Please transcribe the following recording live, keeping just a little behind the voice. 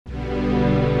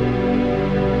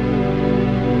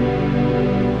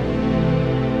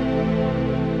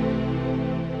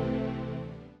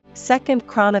2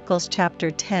 Chronicles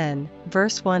chapter 10,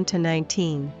 verse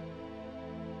 1-19.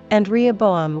 And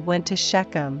Rehoboam went to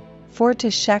Shechem, for to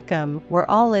Shechem were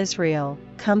all Israel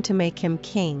come to make him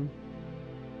king.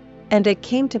 And it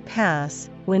came to pass,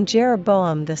 when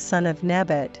Jeroboam the son of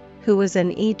Nebat, who was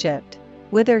in Egypt,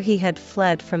 whither he had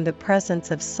fled from the presence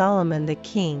of Solomon the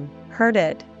king, heard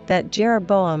it, that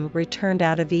Jeroboam returned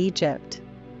out of Egypt.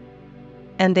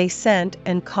 And they sent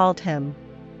and called him.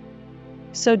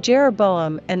 So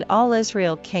Jeroboam and all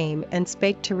Israel came and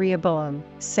spake to Rehoboam,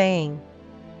 saying,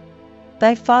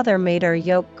 Thy father made our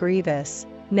yoke grievous,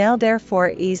 now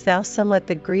therefore ease thou somewhat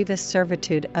the grievous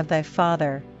servitude of thy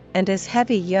father, and his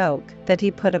heavy yoke that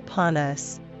he put upon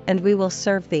us, and we will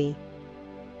serve thee.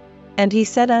 And he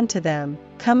said unto them,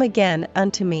 Come again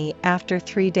unto me after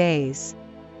 3 days.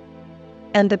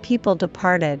 And the people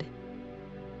departed.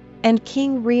 And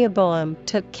King Rehoboam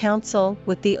took counsel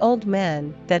with the old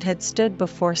men that had stood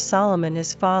before Solomon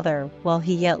his father while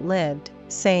he yet lived,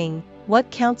 saying, What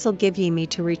counsel give ye me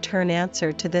to return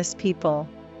answer to this people?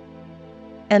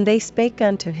 And they spake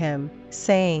unto him,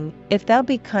 saying, If thou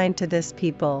be kind to this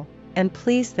people, and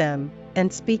please them,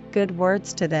 and speak good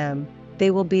words to them, they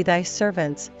will be thy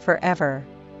servants forever.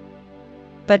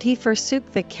 But he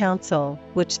forsook the counsel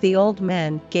which the old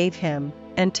men gave him,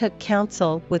 and took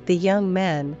counsel with the young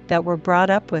men that were brought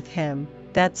up with him,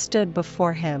 that stood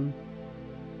before him.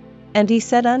 And he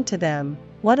said unto them,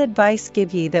 What advice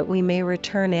give ye that we may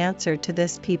return answer to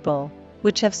this people,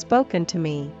 which have spoken to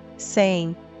me,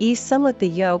 saying, Ease somewhat the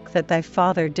yoke that thy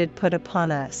father did put upon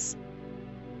us?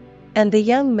 And the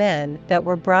young men that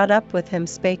were brought up with him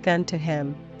spake unto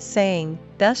him, saying,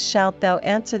 Thus shalt thou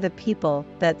answer the people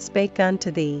that spake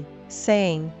unto thee,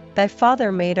 saying, Thy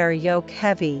father made our yoke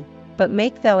heavy, but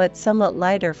make thou it somewhat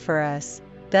lighter for us.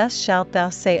 Thus shalt thou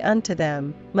say unto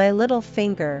them, My little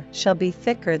finger shall be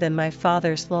thicker than my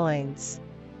father's loins.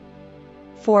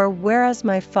 For whereas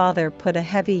my father put a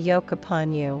heavy yoke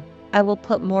upon you, I will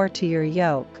put more to your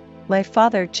yoke. My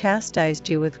father chastised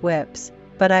you with whips,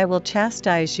 but I will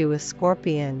chastise you with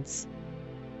scorpions.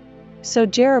 So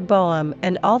Jeroboam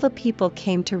and all the people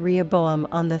came to Rehoboam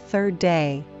on the 3rd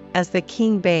day, as the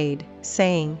king bade,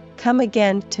 saying, Come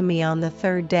again to me on the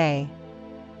 3rd day.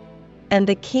 And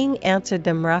the king answered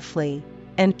them roughly,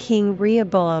 and King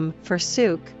Rehoboam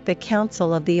forsook the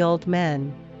counsel of the old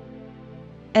men,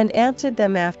 and answered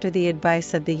them after the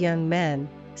advice of the young men,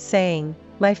 saying,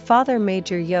 My father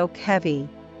made your yoke heavy,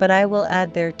 but I will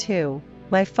add thereto.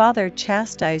 My father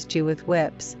chastised you with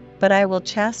whips, but I will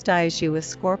chastise you with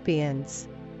scorpions.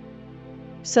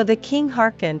 So the king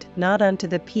hearkened not unto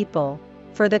the people,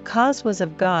 for the cause was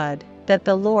of God, that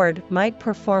the Lord might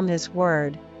perform his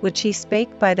word, which he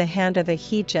spake by the hand of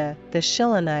Ahijah the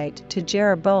Shilonite to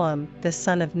Jeroboam the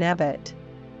son of Nebat.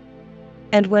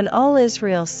 And when all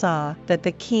Israel saw that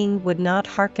the king would not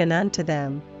hearken unto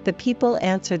them, the people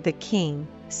answered the king,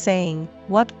 saying,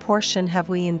 What portion have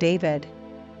we in David?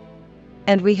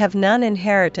 And we have none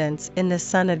inheritance in the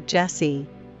son of Jesse.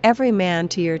 Every man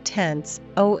to your tents,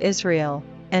 O Israel,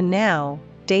 and now,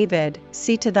 David,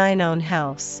 see to thine own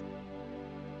house.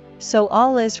 So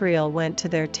all Israel went to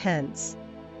their tents.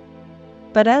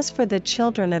 But as for the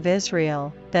children of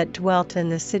Israel that dwelt in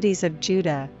the cities of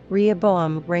Judah,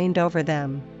 Rehoboam reigned over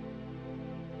them.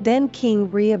 Then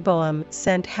King Rehoboam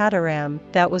sent Hadoram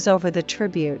that was over the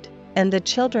tribute, and the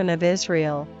children of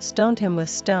Israel stoned him with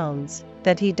stones,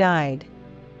 that he died.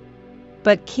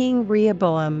 But King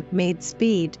Rehoboam made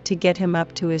speed to get him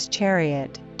up to his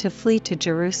chariot, to flee to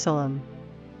Jerusalem.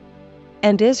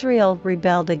 And Israel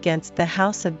rebelled against the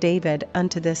house of David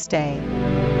unto this day.